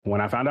When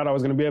I found out I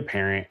was going to be a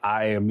parent,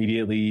 I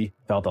immediately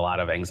felt a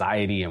lot of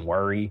anxiety and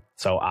worry.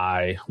 So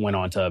I went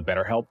on to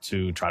BetterHelp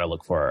to try to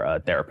look for a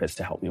therapist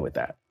to help me with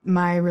that.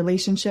 My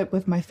relationship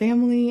with my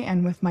family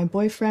and with my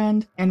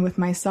boyfriend and with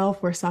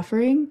myself were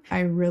suffering. I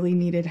really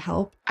needed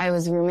help. I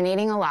was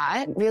ruminating a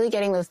lot. Really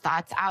getting those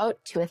thoughts out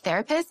to a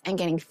therapist and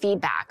getting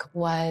feedback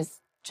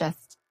was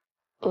just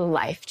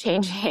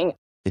life-changing.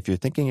 If you're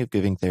thinking of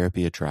giving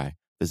therapy a try,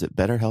 visit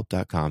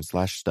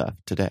betterhelp.com/stuff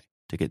today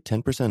to get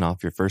 10%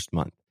 off your first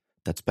month.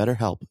 That's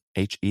BetterHelp,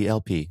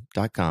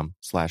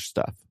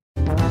 HELP.com/stuff.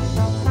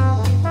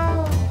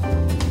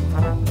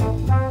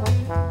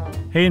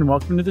 Hey, and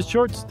welcome to the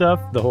Short Stuff.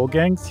 The whole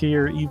gang's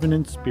here, even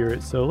in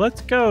spirit. So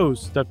let's go.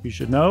 Stuff you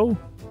should know.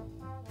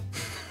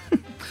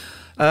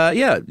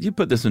 Yeah, you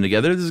put this one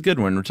together. This is a good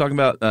one. We're talking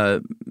about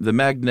the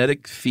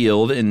magnetic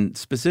field and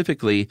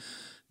specifically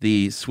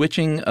the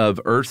switching of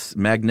Earth's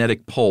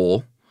magnetic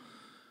pole.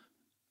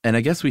 And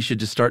I guess we should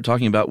just start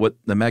talking about what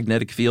the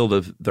magnetic field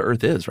of the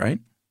Earth is, right?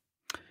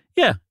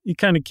 Yeah, you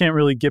kind of can't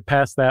really get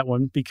past that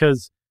one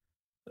because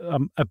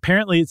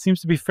apparently it seems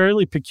to be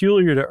fairly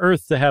peculiar to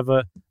Earth to have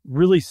a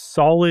really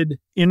solid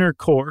inner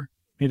core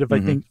made of, I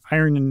think,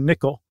 iron and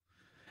nickel.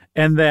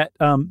 And that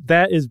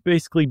that is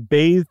basically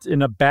bathed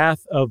in a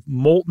bath of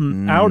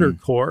molten outer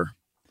core.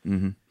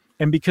 And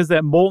because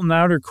that molten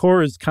outer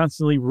core is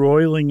constantly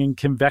roiling and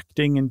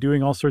convecting and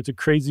doing all sorts of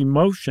crazy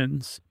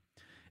motions,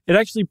 it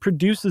actually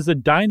produces a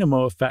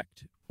dynamo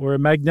effect where a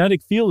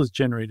magnetic field is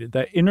generated.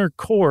 That inner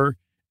core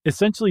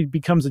essentially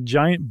becomes a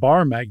giant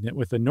bar magnet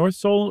with a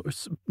north pole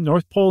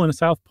and a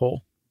south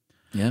pole.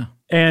 Yeah.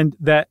 And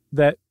that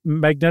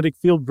magnetic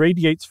field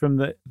radiates from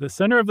the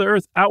center of the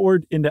Earth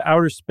outward into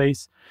outer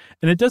space.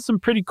 And it does some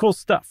pretty cool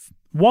stuff.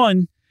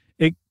 One,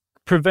 it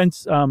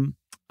prevents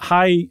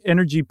high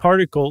energy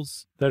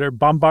particles that are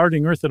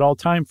bombarding Earth at all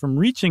time from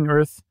reaching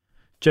Earth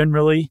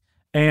generally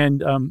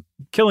and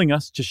killing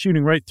us, just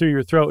shooting right through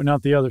your throat and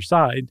out the other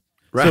side.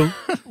 Right.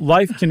 So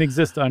life can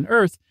exist on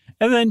Earth.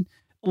 And then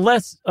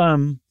less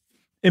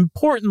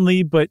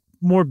importantly, but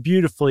more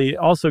beautifully, it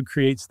also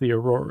creates the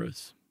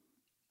auroras.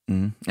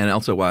 And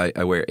also why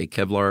I wear a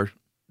Kevlar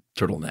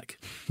turtleneck.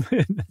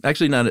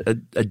 Actually, not a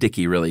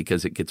dickie, really,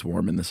 because it gets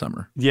warm in the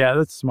summer. Yeah,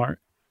 that's smart.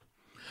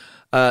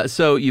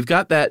 So you've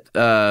got that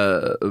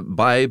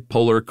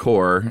bipolar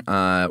core.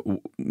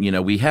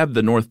 We have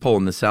the North Pole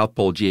and the South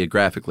Pole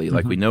geographically.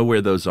 Like we know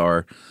where those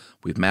are.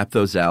 We've mapped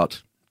those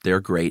out. They're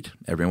great.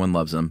 Everyone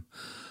loves them.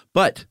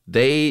 But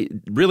they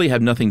really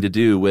have nothing to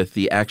do with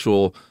the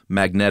actual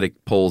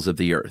magnetic poles of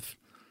the Earth.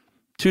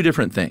 Two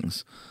different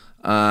things.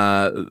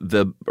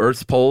 The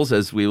Earth's poles,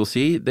 as we will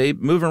see, they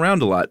move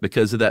around a lot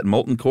because of that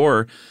molten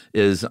core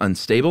is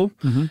unstable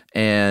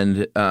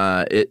and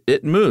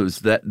it moves.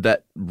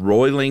 That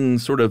roiling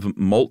sort of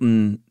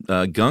molten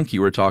gunk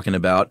you were talking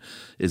about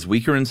is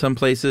weaker in some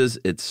places.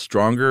 It's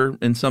stronger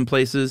in some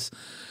places.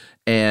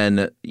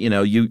 And,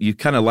 you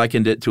kind of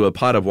likened it to a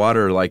pot of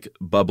water like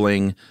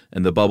bubbling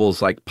and the bubbles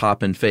like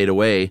pop and fade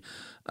away.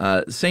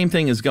 Same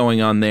thing is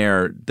going on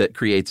there that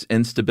creates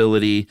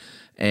instability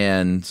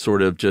and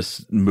sort of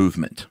just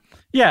movement.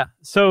 Yeah.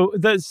 So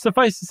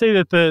suffice to say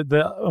that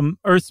the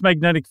Earth's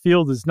magnetic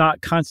field is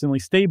not constantly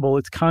stable.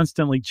 It's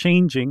constantly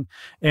changing.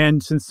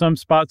 And since some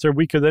spots are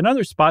weaker than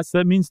other spots,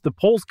 that means the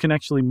poles can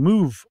actually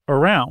move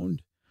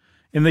around.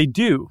 And they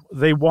do.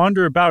 They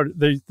wander about.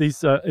 There's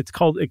these, it's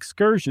called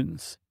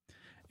excursions.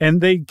 And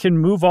they can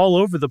move all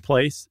over the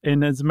place.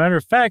 And as a matter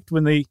of fact,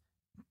 when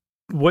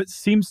what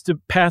seems to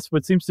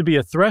be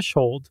a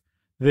threshold,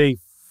 they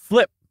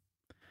flip.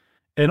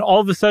 And all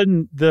of a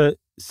sudden, the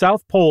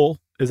South Pole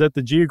is at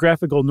the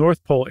geographical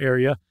North Pole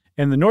area,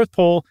 and the North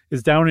Pole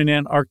is down in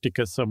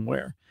Antarctica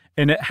somewhere.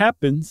 And it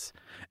happens,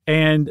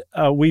 and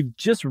we've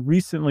just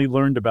recently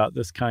learned about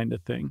this kind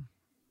of thing.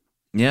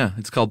 Yeah,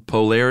 it's called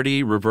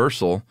polarity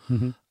reversal.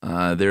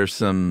 There's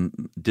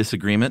some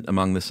disagreement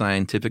among the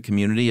scientific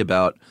community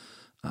about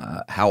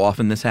how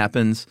often this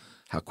happens,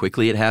 how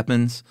quickly it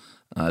happens.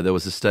 There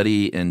was a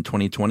study in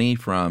 2020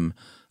 from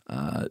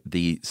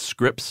the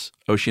Scripps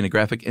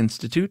Oceanographic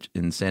Institute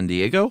in San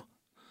Diego.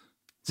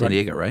 San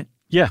Diego, right?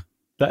 Yeah,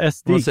 the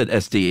SD. Well, it said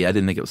SD. I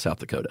didn't think it was South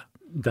Dakota.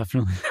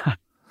 Definitely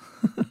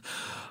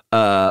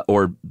not.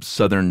 Or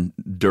Southern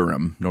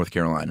Durham, North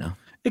Carolina.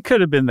 It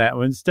could have been that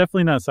one. It's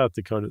definitely not South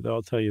Dakota, though.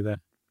 I'll tell you that.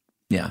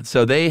 Yeah.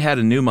 So they had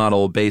a new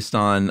model based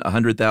on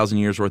 100,000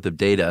 years worth of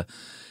data.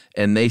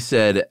 And they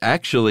said,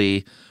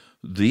 actually,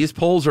 these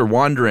poles are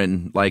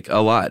wandering like a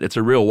lot. It's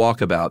a real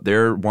walkabout.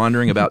 They're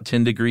wandering about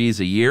 10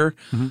 degrees a year.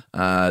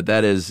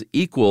 That is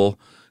equal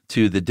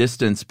to the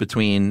distance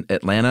between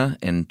Atlanta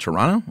and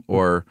Toronto,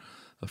 or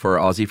for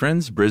our Aussie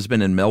friends,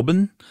 Brisbane and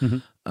Melbourne.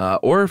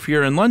 Or if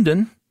you're in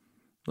London,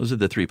 those are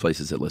the three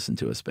places that listen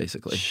to us,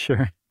 basically.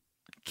 Sure.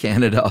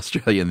 Canada,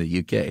 Australia, and the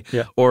UK.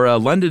 Yeah. Or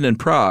London and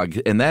Prague.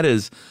 And that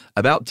is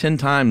about 10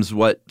 times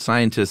what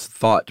scientists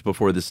thought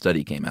before this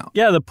study came out.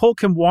 Yeah, the pole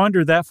can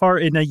wander that far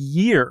in a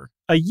year.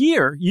 A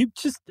year. You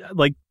just,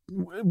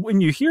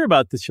 when you hear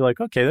about this, you're like,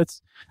 okay,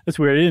 that's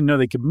weird. I didn't know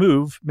they could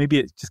move. Maybe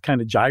it just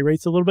kind of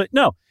gyrates a little bit.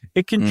 No,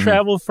 it can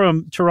travel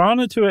from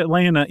Toronto to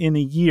Atlanta in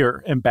a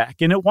year and back,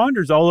 and it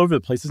wanders all over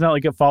the place. It's not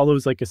like it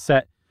follows like a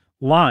set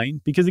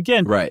line, because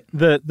again,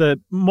 the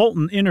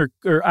molten inner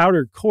or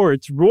outer core,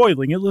 it's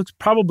roiling. It looks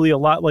probably a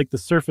lot like the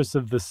surface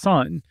of the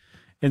sun,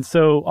 and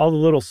so all the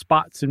little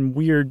spots and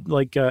weird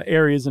like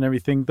areas and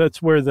everything.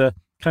 That's where the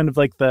kind of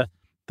like the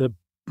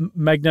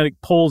magnetic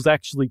poles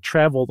actually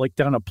travel, like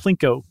down a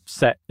Plinko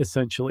set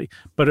essentially,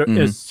 but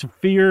a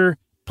sphere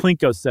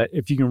Plinko set,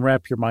 if you can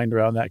wrap your mind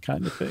around that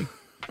kind of thing.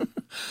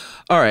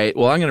 All right.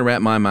 Well, I'm going to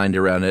wrap my mind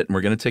around it, and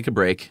we're going to take a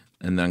break,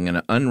 and then I'm going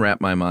to unwrap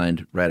my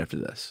mind right after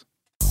this.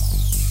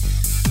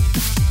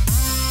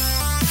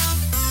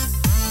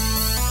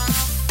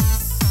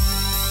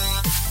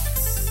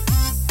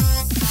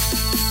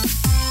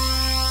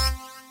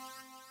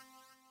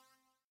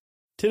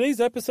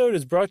 Today's episode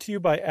is brought to you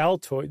by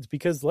Altoids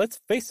because,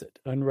 let's face it,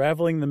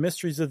 unraveling the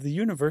mysteries of the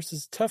universe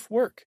is tough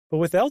work. But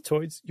with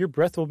Altoids, your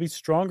breath will be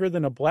stronger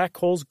than a black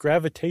hole's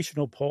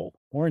gravitational pull,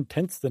 more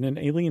intense than an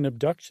alien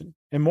abduction,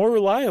 and more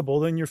reliable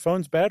than your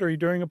phone's battery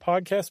during a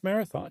podcast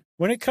marathon.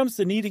 When it comes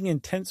to needing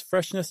intense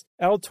freshness,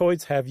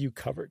 Altoids have you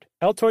covered.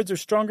 Altoids are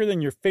stronger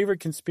than your favorite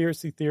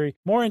conspiracy theory,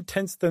 more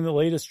intense than the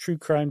latest true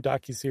crime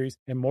docuseries,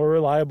 and more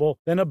reliable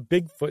than a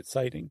Bigfoot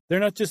sighting. They're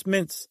not just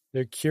mints,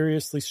 they're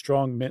curiously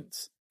strong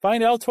mints.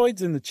 Find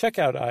Altoids in the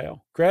checkout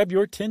aisle. Grab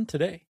your tin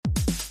today.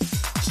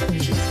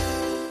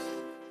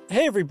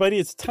 Hey everybody,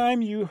 it's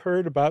time you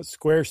heard about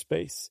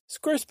Squarespace.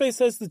 Squarespace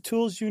has the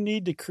tools you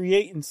need to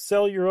create and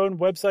sell your own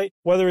website.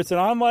 Whether it's an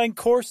online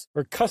course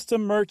or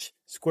custom merch,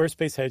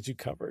 Squarespace has you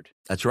covered.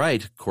 That's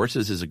right.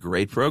 Courses is a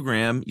great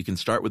program. You can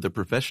start with a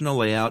professional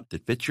layout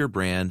that fits your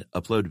brand,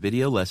 upload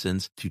video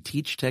lessons to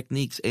teach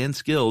techniques and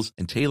skills,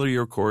 and tailor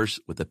your course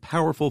with a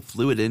powerful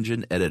Fluid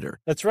Engine editor.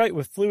 That's right.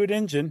 With Fluid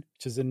Engine,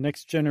 which is a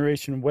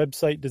next-generation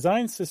website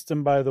design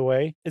system, by the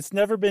way, it's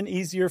never been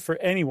easier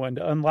for anyone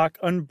to unlock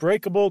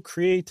unbreakable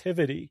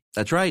creativity.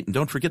 That's right. And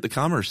don't forget the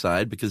commerce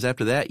side, because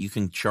after that, you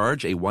can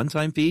charge a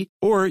one-time fee,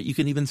 or you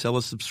can even sell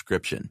a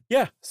subscription.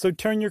 Yeah, so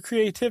turn your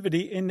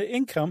creativity into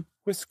income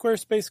with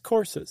Squarespace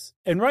courses.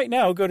 And right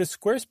now, go to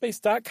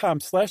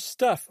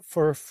squarespace.com/stuff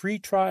for a free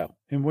trial.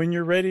 And when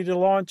you're ready to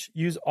launch,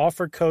 use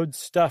offer code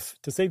STUFF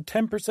to save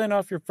 10%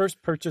 off your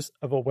first purchase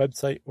of a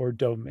website or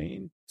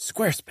domain.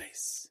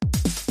 Squarespace.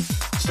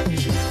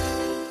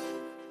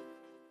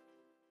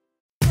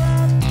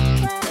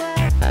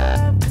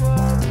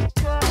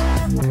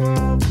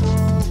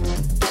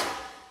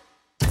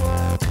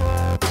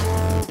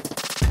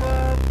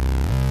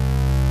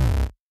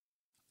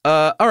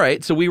 All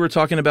right, so we were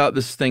talking about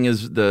this thing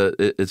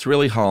it's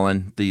really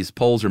hauling. These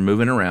poles are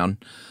moving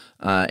around,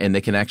 and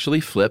they can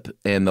actually flip.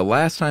 And the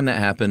last time that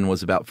happened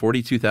was about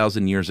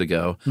 42,000 years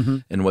ago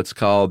in what's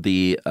called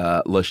the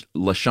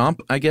La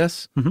Champ, I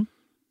guess.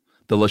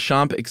 The La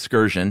Champ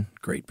excursion,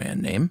 great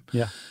band name.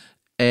 Yeah.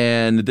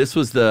 And this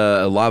was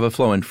the lava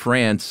flow in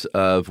France,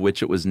 of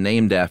which it was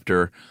named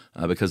after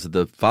because of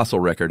the fossil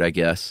record, I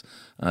guess,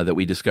 that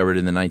we discovered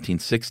in the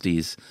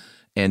 1960s.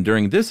 And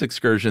during this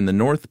excursion, the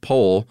North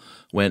Pole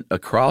went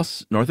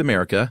across North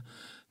America,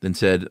 then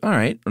said, all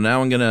right, well,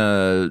 now I'm going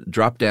to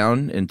drop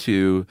down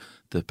into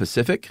the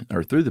Pacific,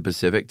 or through the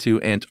Pacific,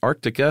 to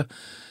Antarctica.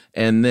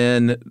 And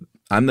then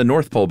I'm the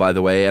North Pole, by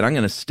the way, and I'm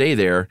going to stay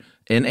there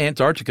in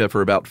Antarctica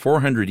for about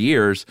 400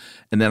 years.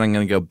 And then I'm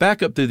going to go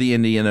back up through the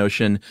Indian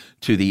Ocean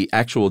to the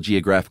actual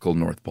geographical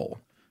North Pole.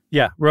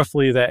 Yeah,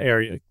 roughly that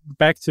area.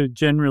 Back to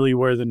generally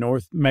where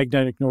the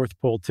magnetic North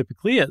Pole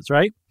typically is,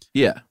 right?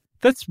 Yeah.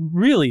 That's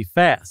really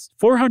fast.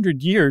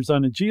 400 years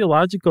on a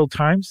geological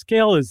time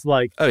scale is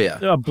like,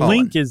 a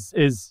blink is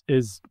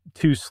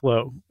too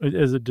slow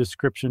as a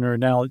description or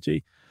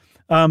analogy.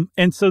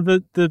 And so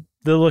the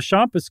La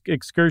Champ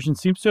excursion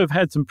seems to have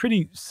had some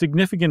pretty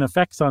significant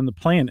effects on the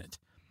planet.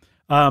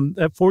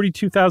 That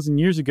 42,000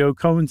 years ago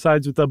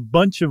coincides with a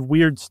bunch of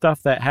weird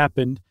stuff that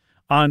happened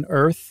on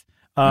Earth.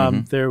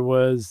 There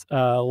was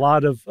a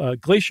lot of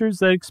glaciers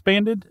that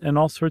expanded in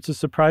all sorts of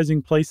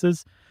surprising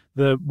places.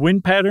 The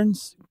wind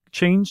patterns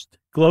changed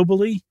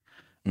globally.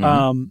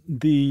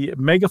 The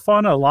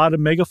megafauna, a lot of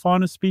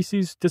megafauna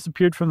species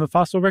disappeared from the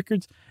fossil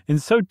records,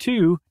 and so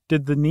too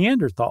did the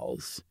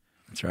Neanderthals.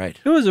 That's right.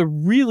 It was a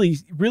really,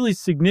 really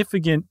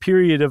significant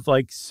period of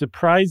like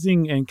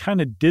surprising and kind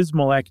of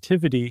dismal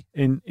activity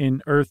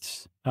in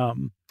Earth's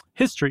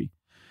history.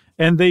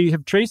 And they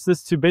have traced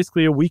this to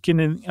basically a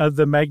weakening of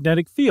the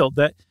magnetic field,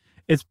 that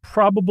it's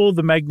probable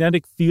the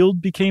magnetic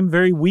field became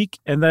very weak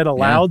and that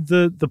allowed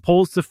the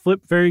poles to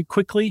flip very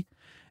quickly.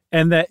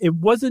 And that it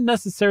wasn't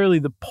necessarily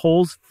the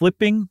poles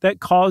flipping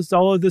that caused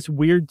all of this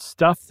weird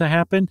stuff to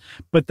happen,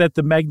 but that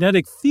the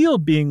magnetic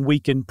field being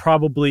weakened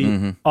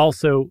probably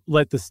also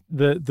let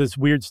this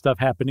weird stuff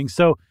happening.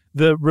 So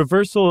the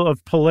reversal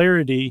of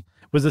polarity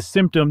was a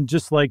symptom,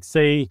 just like,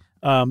 say,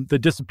 the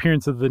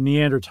disappearance of the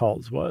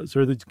Neanderthals was,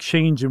 or the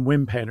change in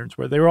wind patterns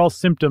were. They were all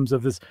symptoms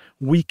of this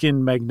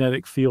weakened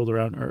magnetic field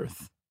around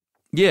Earth.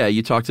 Yeah,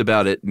 you talked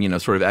about it,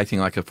 sort of acting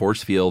like a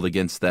force field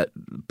against that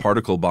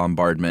particle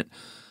bombardment.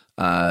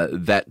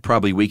 That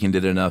probably weakened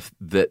it enough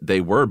that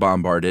they were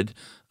bombarded.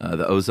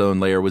 The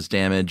ozone layer was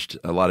damaged.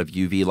 A lot of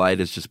UV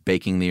light is just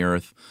baking the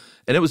Earth.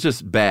 And it was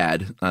just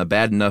bad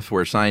enough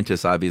where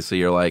scientists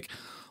obviously are like,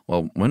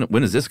 well,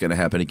 when is this going to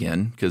happen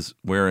again? Because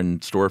we're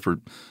in store for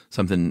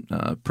something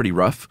pretty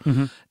rough.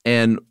 Mm-hmm.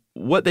 And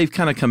what they've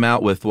kind of come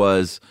out with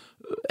was,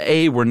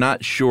 we're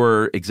not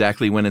sure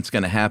exactly when it's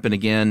going to happen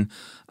again.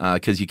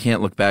 Because you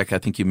can't look back. I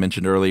think you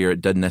mentioned earlier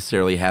it doesn't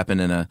necessarily happen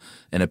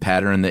in a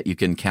pattern that you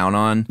can count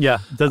on. Yeah,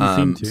 it doesn't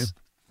seem to.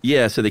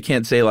 Yeah, so they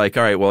can't say like,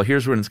 all right, well,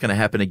 here's when it's going to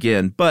happen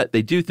again. But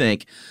they do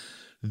think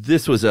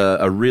this was the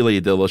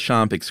Le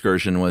Champ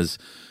excursion was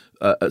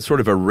a sort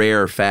of a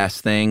rare,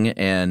 fast thing.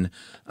 And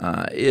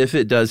if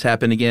it does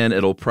happen again,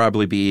 it'll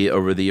probably be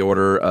over the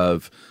order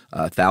of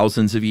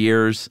thousands of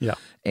years. Yeah.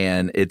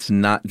 And it's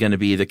not going to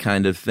be the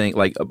kind of thing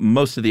like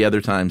most of the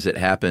other times it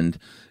happened.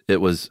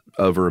 It was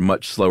over a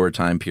much slower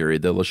time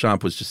period. The Le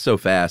Champ was just so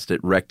fast,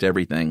 it wrecked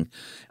everything.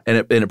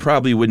 And it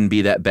probably wouldn't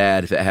be that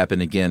bad if it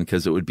happened again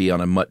because it would be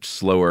on a much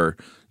slower,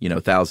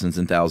 thousands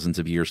and thousands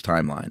of years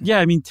timeline. Yeah,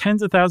 I mean,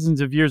 tens of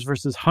thousands of years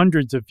versus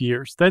hundreds of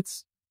years.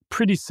 That's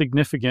pretty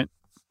significant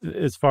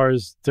as far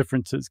as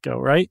differences go,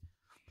 right?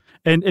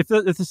 And if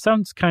this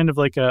sounds kind of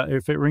like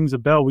if it rings a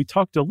bell, we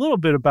talked a little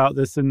bit about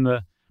this in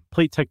the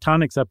plate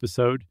tectonics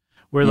episode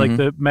where like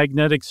the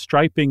magnetic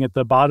striping at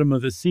the bottom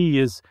of the sea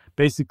is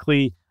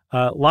basically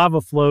lava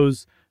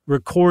flows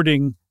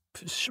recording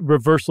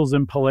reversals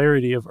in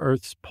polarity of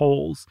Earth's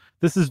poles.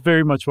 This is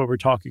very much what we're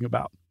talking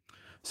about.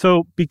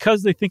 So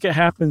because they think it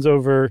happens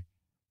over,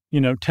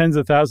 tens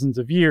of thousands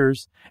of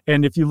years,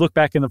 and if you look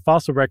back in the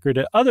fossil record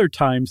at other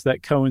times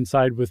that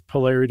coincide with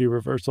polarity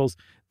reversals,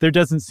 there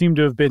doesn't seem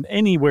to have been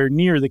anywhere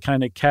near the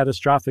kind of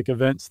catastrophic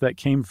events that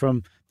came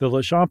from the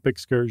Le Champ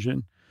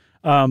excursion.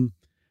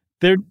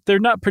 They're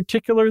not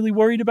particularly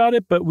worried about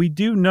it, but we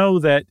do know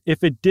that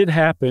if it did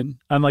happen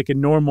on like a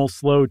normal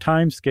slow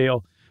time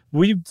scale,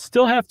 we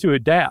still have to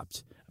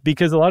adapt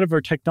because a lot of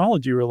our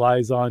technology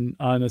relies on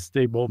a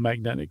stable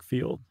magnetic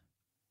field.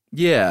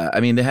 Yeah,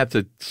 I mean, they have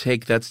to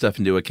take that stuff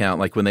into account.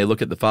 Like when they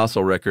look at the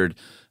fossil record,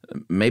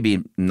 maybe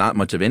not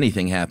much of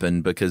anything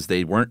happened because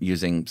they weren't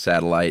using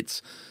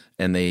satellites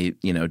and they,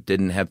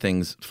 didn't have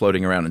things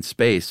floating around in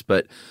space.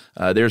 But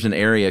there's an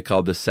area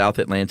called the South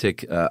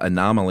Atlantic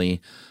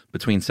Anomaly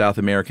between South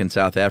America and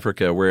South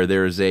Africa where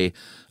there's a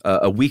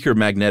weaker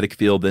magnetic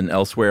field than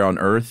elsewhere on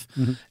Earth.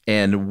 Mm-hmm.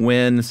 And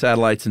when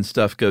satellites and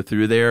stuff go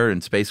through there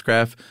and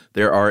spacecraft,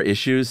 there are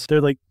issues. They're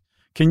like,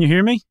 can you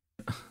hear me?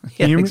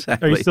 Yeah,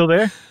 exactly. Are you still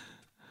there?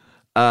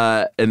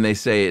 And they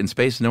say, in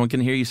space, no one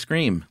can hear you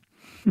scream.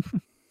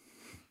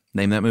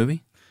 Name that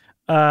movie?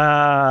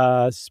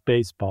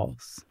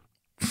 Spaceballs.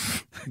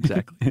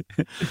 Exactly.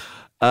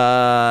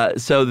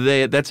 So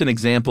that's an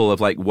example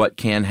of like what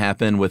can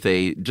happen with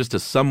just a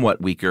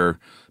somewhat weaker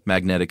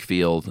magnetic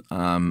field.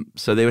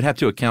 So they would have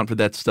to account for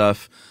that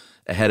stuff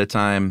ahead of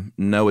time,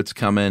 know it's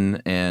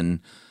coming, and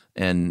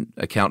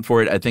account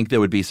for it. I think there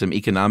would be some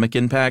economic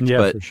impact. Yeah,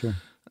 but, for sure.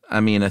 I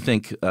mean, I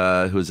think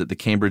who was it? The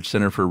Cambridge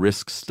Center for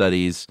Risk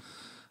Studies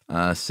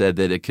said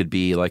that it could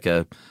be like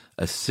a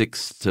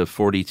 $6 to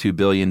 $42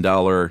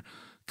 billion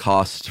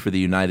cost for the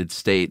United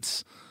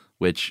States,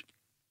 which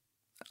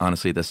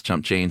honestly, that's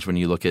chump change when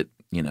you look at,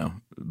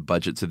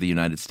 budgets of the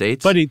United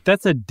States. Buddy,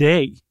 that's a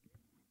day.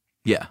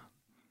 Yeah.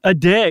 A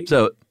day.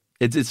 So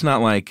it's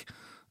not like,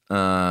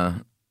 I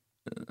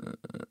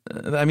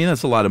mean,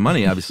 that's a lot of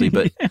money, obviously,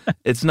 but yeah.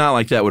 It's not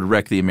like that would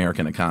wreck the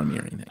American economy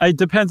or anything. It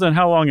depends on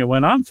how long it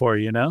went on for,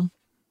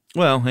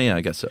 Well, yeah,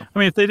 I guess so. I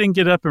mean, if they didn't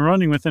get up and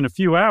running within a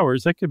few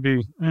hours, that could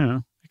be,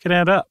 it could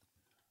add up.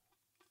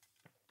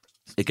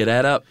 It could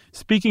add up.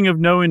 Speaking of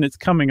knowing it's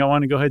coming, I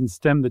want to go ahead and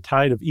stem the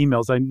tide of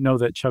emails. I know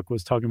that Chuck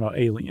was talking about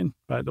Alien,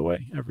 by the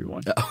way,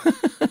 everyone. Oh.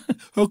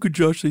 How could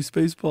Josh say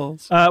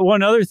Spaceballs?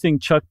 One other thing,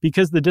 Chuck,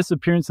 because the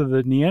disappearance of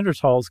the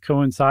Neanderthals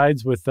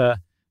coincides with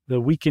the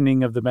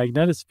weakening of the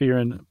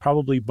magnetosphere and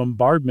probably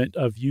bombardment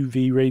of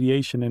UV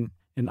radiation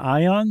and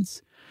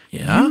ions,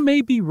 you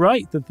may be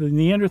right that the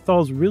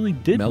Neanderthals really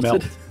did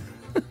melt.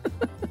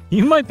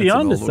 You might be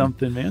onto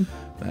something, man.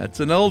 That's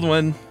an old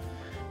one.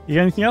 You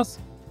got anything else?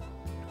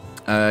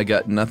 I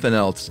got nothing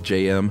else,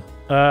 JM.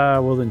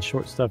 Well, then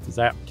Short Stuff is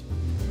out.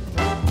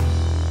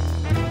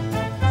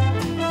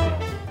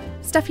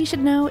 Stuff You Should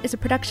Know is a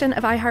production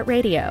of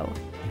iHeartRadio.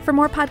 For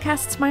more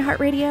podcasts from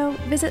iHeartRadio,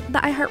 visit the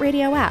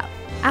iHeartRadio app,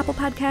 Apple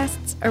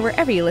Podcasts, or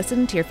wherever you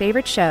listen to your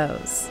favorite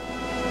shows.